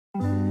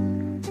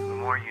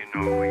more you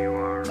know who you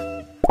are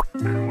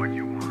and what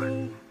you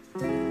want,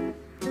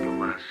 the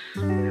less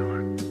you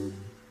let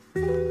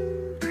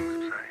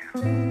things upset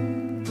you.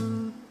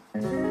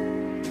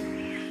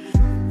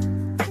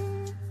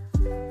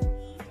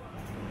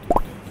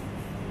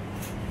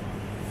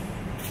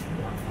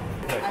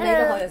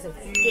 Hello,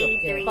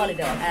 day 3 of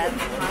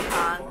Hong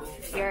Kong.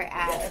 We're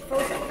at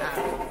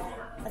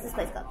what's this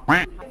place called?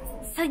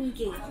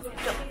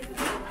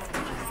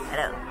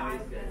 Hello.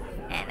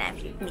 And I'm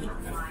me.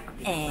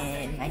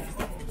 And my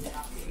sister.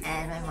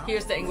 And my mom.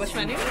 Here's the English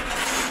menu.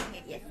 Yes,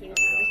 here's the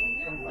English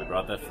menu. They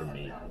brought that for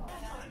me.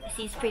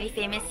 He's pretty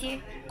famous here,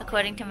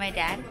 according to my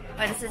dad.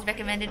 Or this is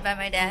recommended by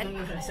my dad.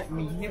 Mom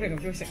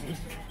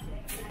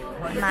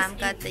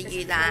got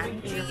the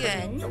Lan Fong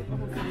Yuen.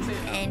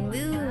 And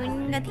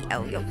Moon got the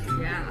ao yuk.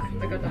 Yeah,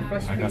 I got the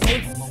fresh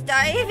It's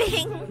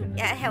starving.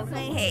 Yeah,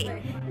 healthy.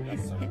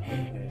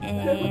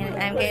 And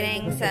I'm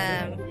getting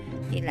some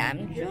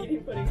lamb.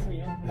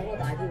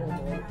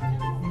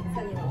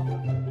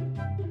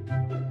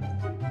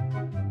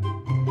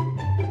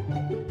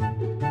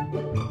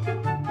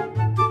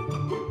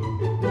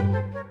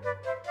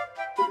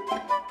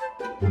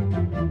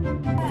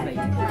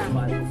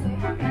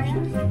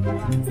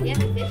 Yeah,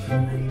 fish.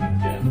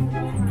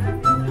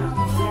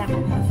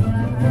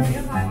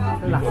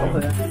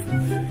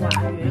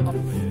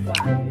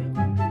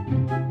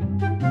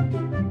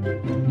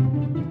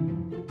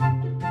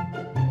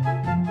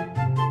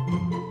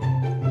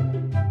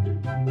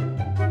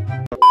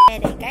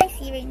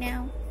 Right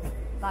now.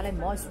 So a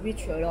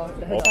lot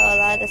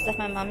of the stuff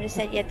my mom just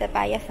said you have to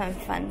buy a fun,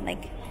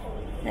 like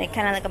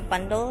kind of like a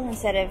bundle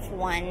instead of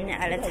one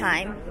at a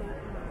time.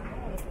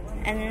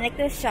 And then like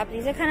this shop,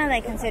 these are kind of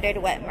like considered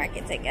wet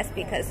markets, I guess,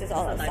 because it's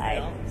all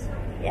outside.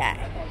 Yeah,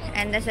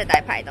 and there's a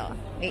dai pai doll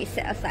where you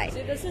sit outside.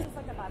 So this is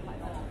like a bad pie.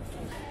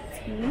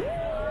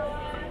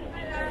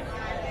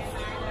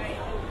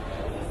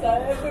 So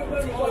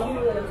everybody what you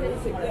want to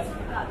taste it.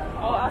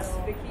 I'll ask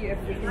Vicky if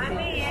we can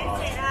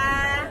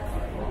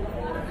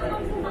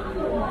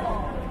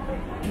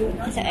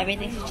So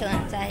everything's just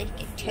chilling inside. You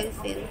get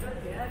tofu.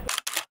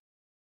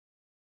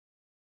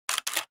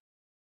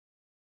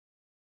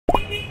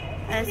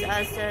 There's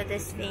also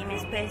this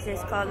famous place.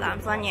 It's called Lan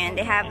Fong Yuen.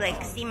 They have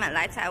like steam at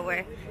light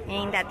tower,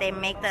 meaning that they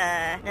make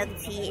the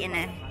tea in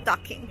a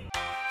docking.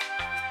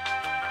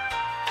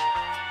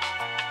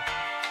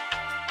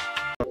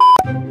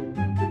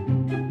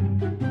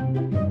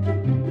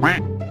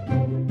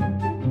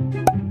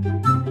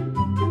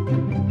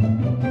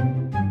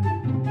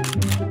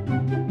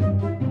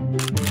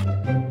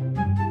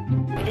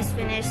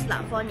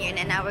 Lan Fong Yuen,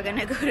 and now we're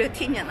gonna go to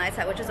Tenren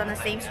Laita, which is on the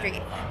same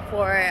street.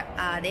 For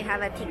they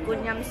have a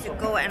tikunyam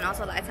SOGO and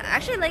also Laita. I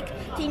actually like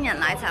Tenren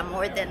Laita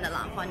more than the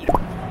Lan Fong Yuen.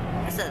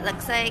 So it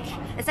looks like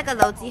it's like a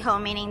low ho,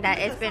 meaning that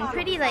it's been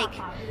pretty like.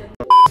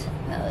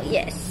 Oh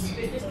yes,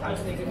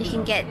 you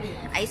can get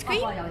ice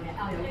cream,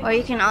 or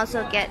you can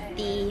also get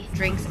the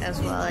drinks as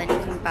well, and you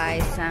can buy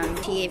some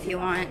tea if you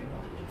want.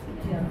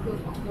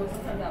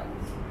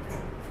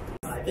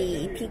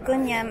 The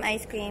tikunyam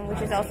ice cream,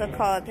 which is also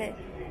called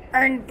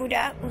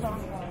Buddha.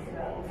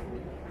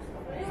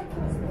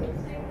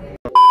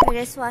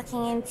 We're just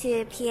walking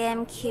into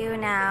PMQ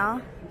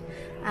now.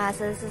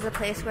 So this is a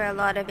place where a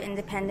lot of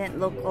independent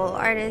local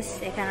artists,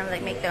 they kind of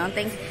like make their own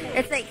things.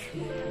 It's like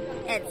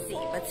Etsy,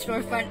 but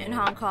storefront in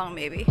Hong Kong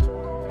maybe,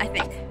 I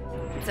think.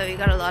 So you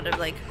got a lot of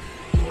like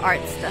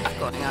art stuff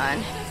going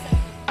on.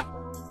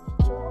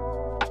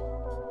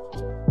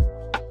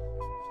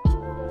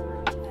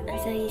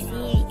 So you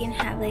see, you can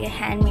have like a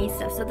handmade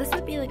stuff. So this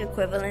would be like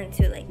equivalent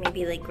to like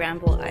maybe like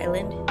Granville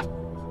Island.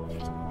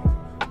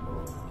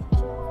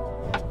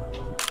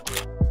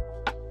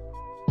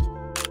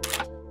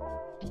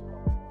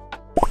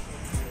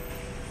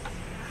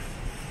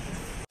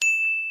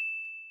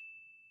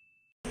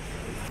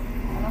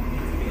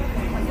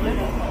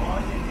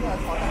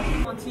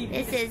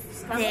 This is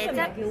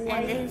zeta,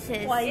 and this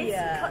is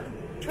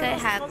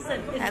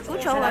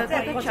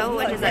gucho,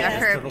 which is like a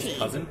herb tea.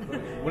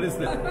 What is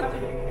that?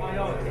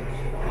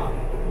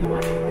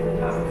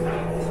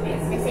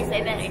 This is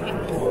way better. Drink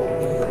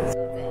this.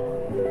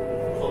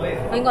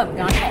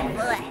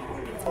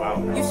 Wow.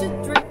 You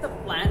should drink the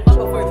bland one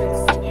before you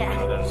drink. Yeah.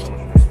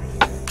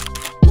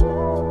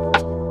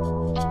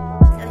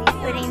 So he's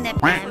putting the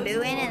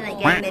bamboo in and like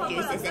getting the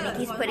juices, and he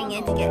keeps putting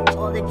in to get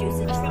all the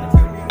juices.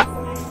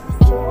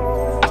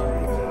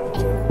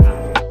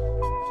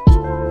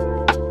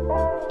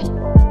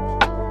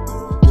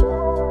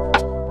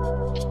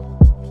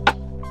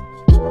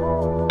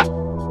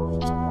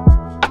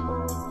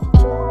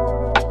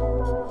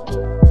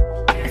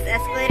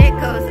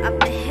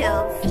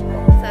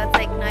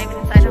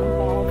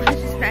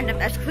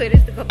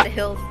 Escalators to go up the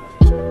hills.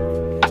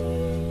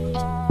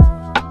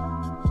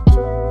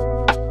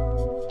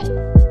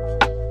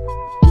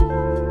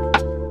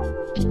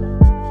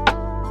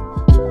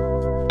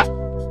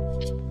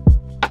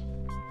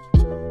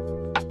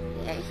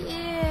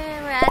 Here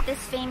we're at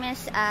this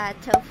famous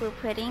tofu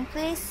pudding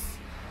place.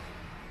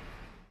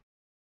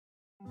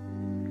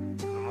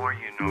 The more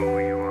you know who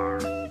you are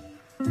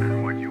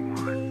and what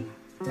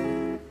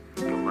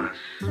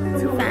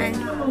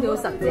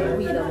and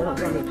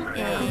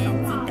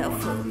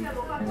tofu.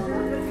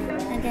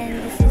 And then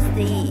this is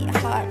the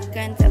hot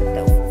guns of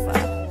tofu.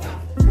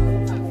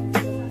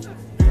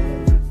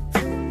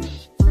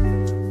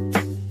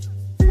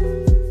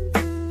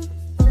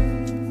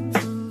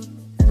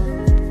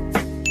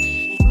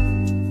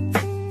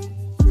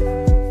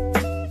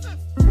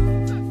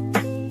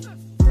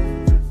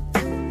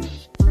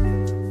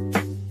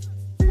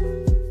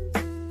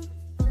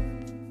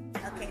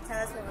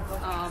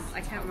 I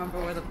can't remember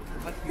what the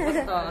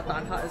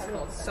dan hut is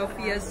called.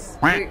 Sophia's.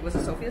 Wait, was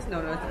it Sophia's? No,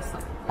 it's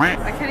not.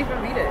 I can't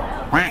even read it.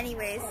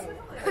 Anyways,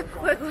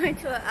 we're going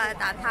to a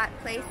dan hut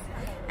place,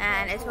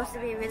 and it's supposed to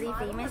be really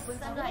famous.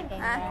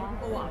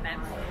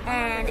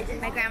 And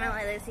my grandma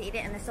let us eat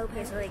it, and the soup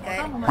is really good.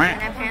 And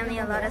apparently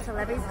a lot of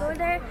celebrities go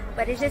there,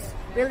 but it's just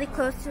really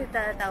close to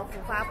the tofu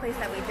place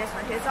that we just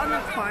went to. It's on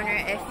the corner.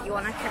 If you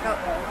want to check out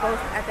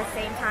both at the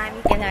same time,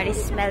 you can already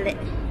smell it.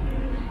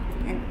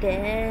 And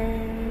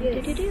then you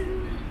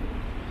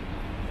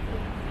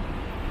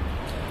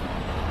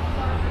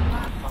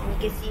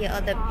can see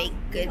all the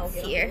baked goods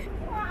here.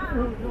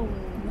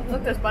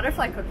 Look, there's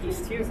butterfly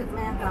cookies too.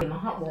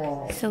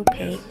 Soap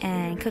pay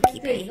and cookie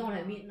pay.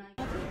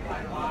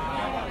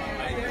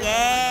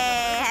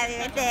 Yay! Happy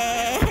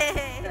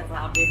birthday!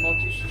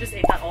 She just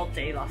ate that all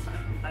day last time.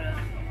 I don't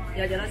know.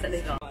 Yeah,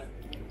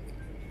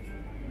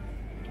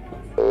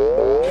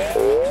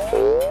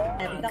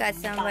 got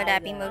some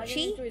wadabi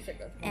mochi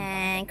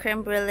and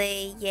creme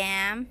brulee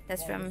yam,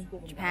 that's from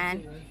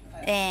Japan,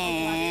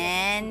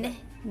 and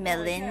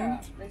melon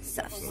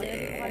soft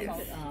serve.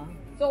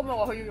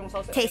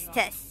 Taste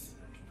test.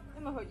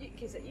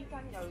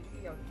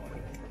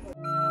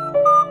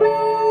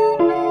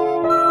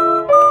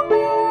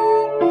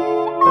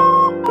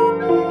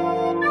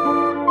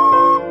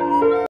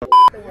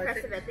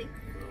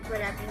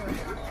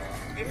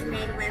 It's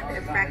made with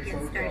a bracket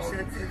starch, so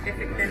it's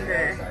different than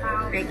the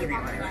regular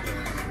one.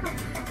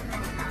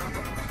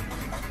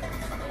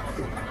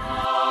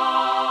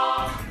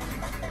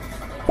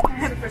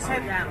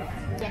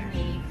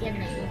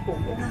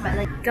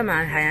今日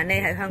係啊，你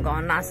喺香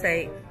港 last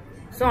day，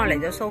 所以我嚟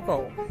咗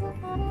SOGO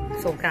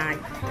掃街。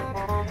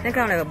一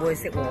間我哋會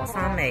食和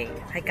三味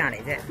喺隔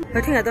離啫。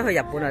佢聽日都去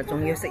日本啦，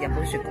仲要食日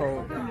本雪糕，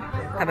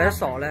係咪都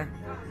傻咧？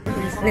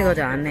呢個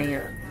就係阿 Nay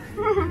啦。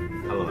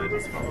Hello, I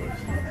just followed.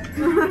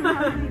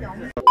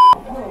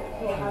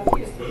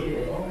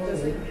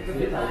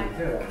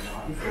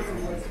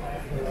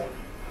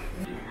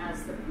 As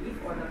the beef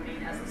or the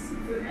main as a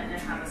seafood, and then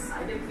have a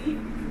side of beef,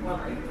 or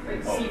like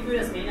seafood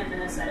as main and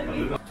then a side of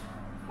beef.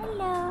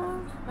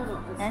 Hello.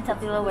 And tell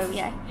people where we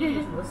are.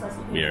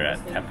 We are at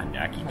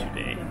teppanyaki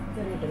today.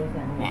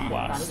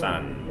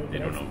 Wasan. They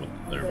don't know what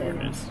the third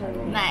word is.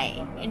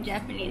 Mai in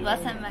Japanese.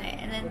 Wasan mai.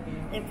 And then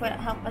they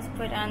help us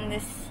put on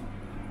this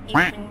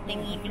apron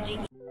thingy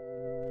majiggy.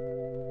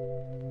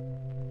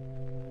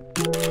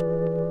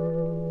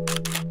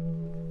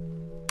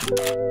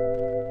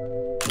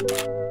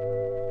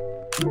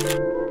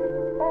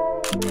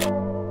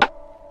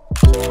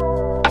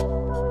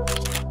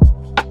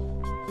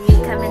 We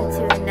come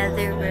into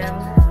another room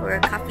for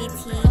coffee,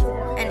 tea,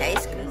 and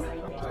ice cream.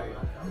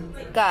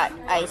 Got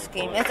ice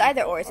cream. It's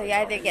either or, so you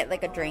either get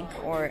like a drink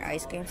or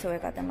ice cream. So I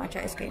got the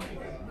matcha ice cream.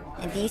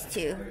 And these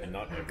two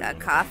got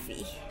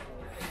coffee.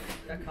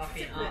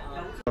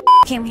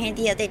 Came here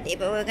the other day,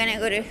 but we're gonna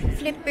go to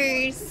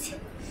Flippers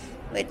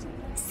with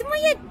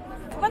Samoyed.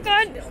 Oh my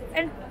god!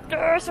 And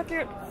they're so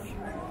cute.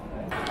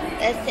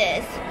 That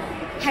says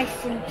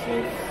Tyson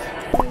Place.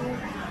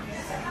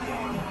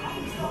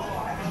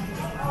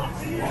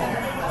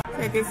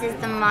 So this is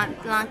the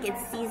Mont Blanc.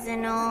 It's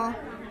seasonal.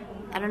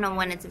 I don't know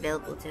when it's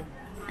available to.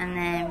 And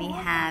then we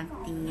have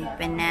the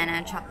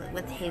banana chocolate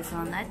with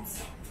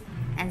hazelnuts.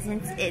 And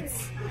since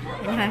it's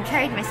minimum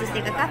charge, my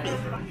sister got coffee.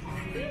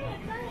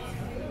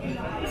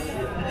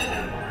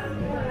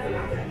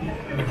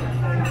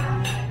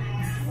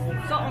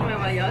 So 我咪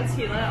話有一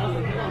次咧，我同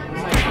佢唔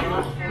細個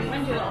啦，咁跟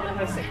住我哋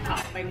去食刨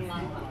冰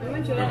啦，咁跟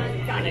住咧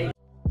隔離。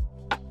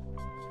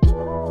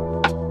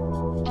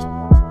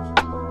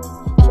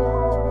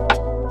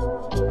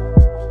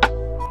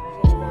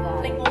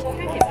另外嗰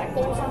間其實係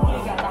高身啲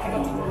㗎，但係個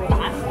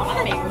蛋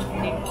味會重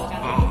啲嗰間。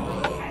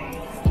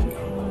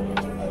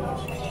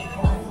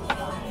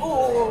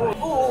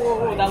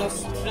Oh, that looks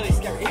really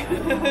scary. I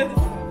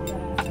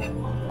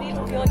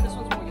feel like this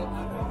one's more yolky.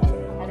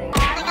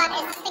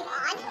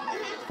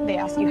 They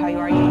ask you how you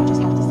are, you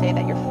just have to say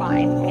that you're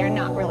fine when you're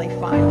not really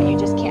fine, but you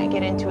just can't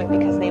get into it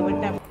because they would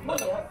never.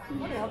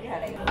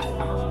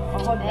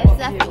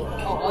 Exactly.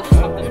 Oh, I'll just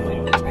have this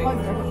one.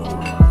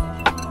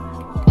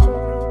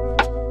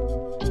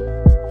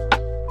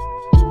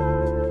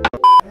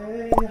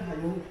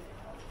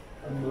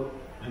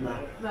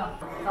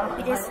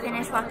 We just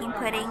finished walking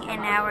pudding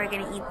and now we're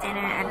gonna eat dinner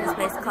at this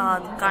place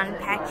called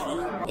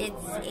Gonpachi.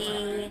 It's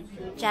a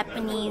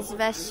Japanese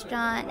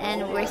restaurant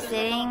and we're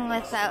sitting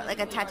without like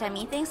a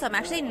tatami thing, so I'm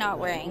actually not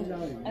wearing.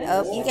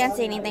 Oh, you can't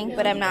see anything,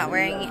 but I'm not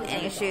wearing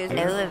any shoes.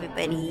 Hello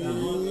everybody.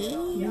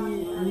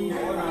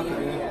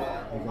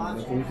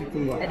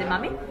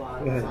 edamame?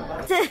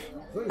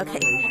 Okay,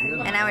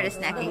 and now we're just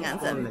snacking on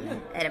some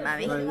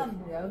edamame.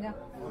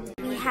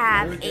 We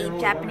have a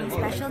Japanese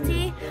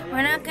specialty.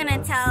 We're not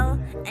gonna tell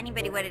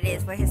anybody what it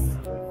is for his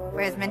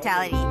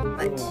mentality,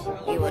 but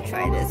we will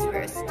try this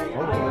first.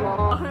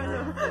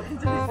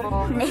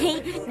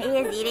 Nate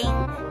is eating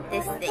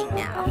this thing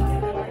now.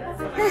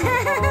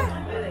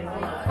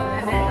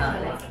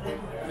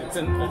 It's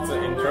an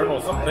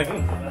internal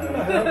something.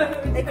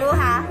 The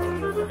guha.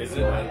 Is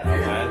it an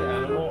land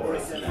animal or a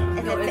sea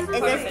animal?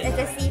 It's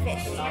a sea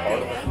fish.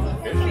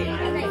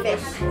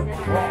 Fish.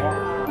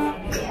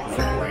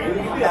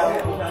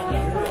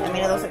 I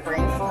mean, those are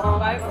brains.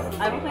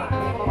 I don't think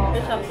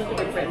fish have such a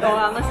big brain. No,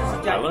 unless it's a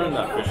I Japanese. learned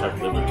that fish have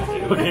liver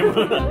too.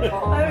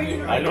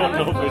 I don't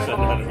know fish have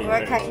anatomy.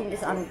 We're catching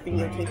this on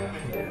videotape.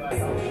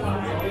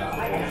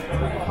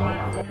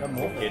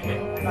 Kidney.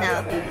 No.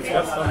 It's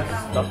got some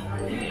stuff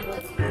in it.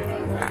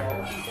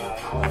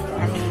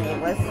 I mean, it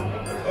was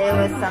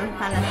some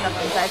kind of stuff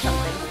inside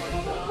something.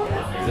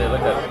 Is it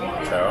like a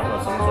charm of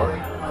some sort?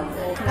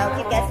 No,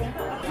 keep guessing.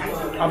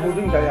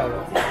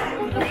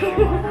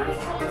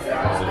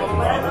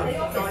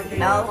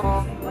 No.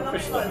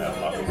 Fish don't have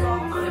lots.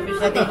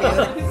 But they do.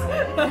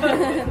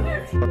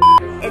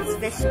 It's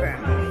fish sperm.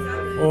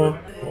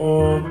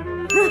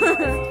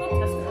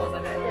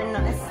 They're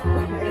not.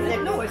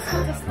 No, it's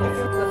not just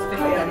that's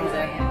fish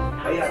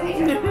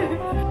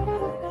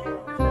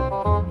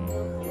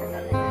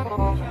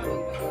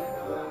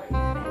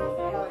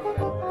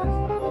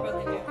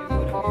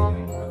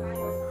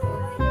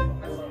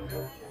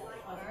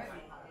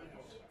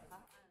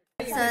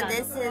So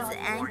this is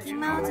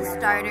ankimo, it's a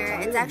starter.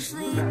 It's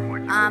actually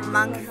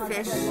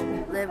monkfish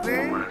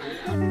liver.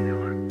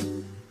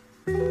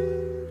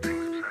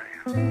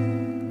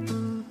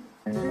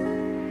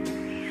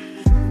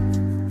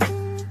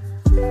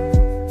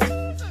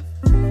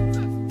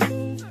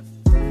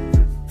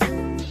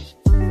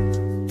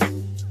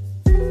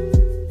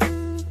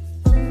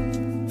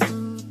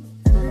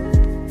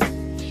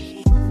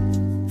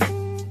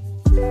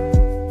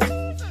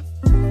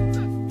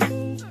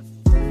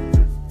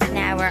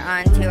 Now we're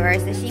on to our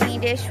sashimi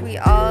dish. We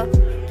all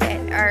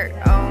get our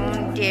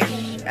own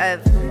dish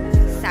of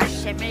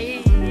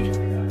sashimi.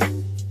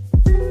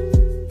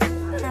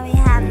 Now we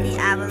have the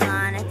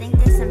abalone. I think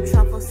there's some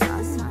truffle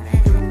sauce on it.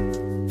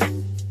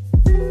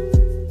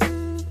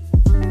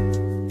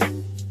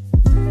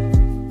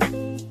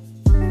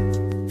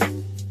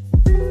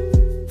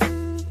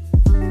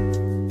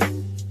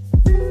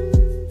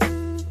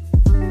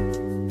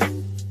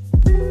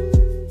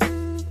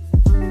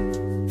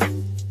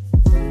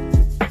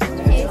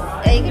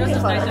 You can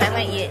take photos. I'm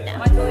gonna eat it now.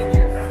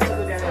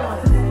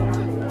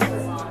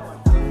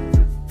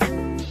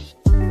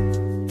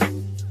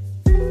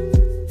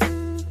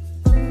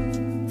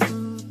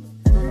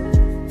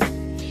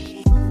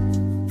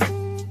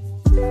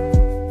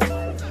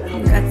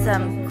 Got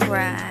some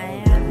crab.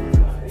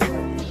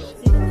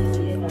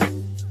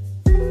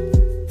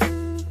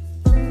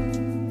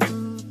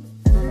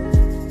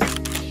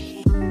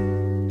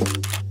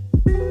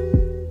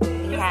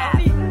 We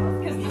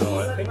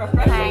have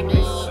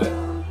tiny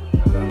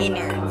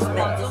innards,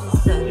 but this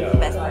is the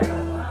best part.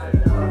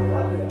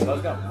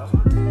 Let's go.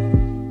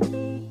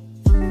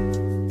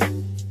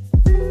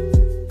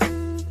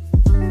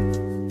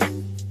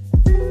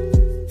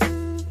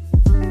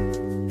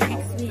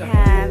 Next we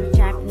have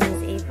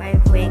Japanese A5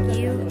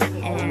 Wagyu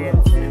and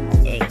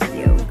egg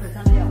yolk.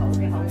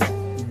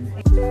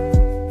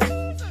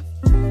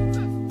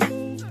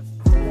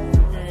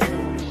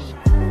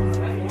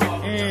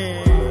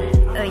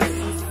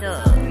 Oishiso.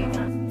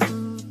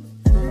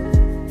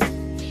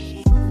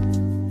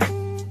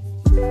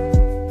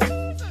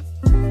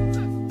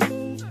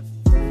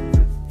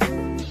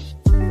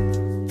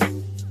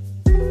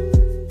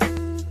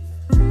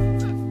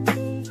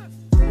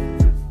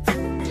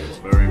 It's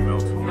very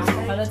melted.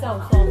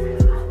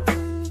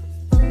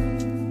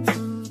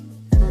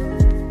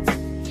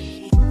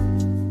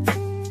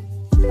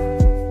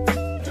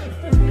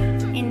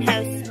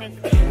 In-house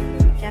smoked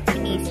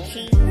Japanese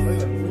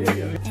cheese.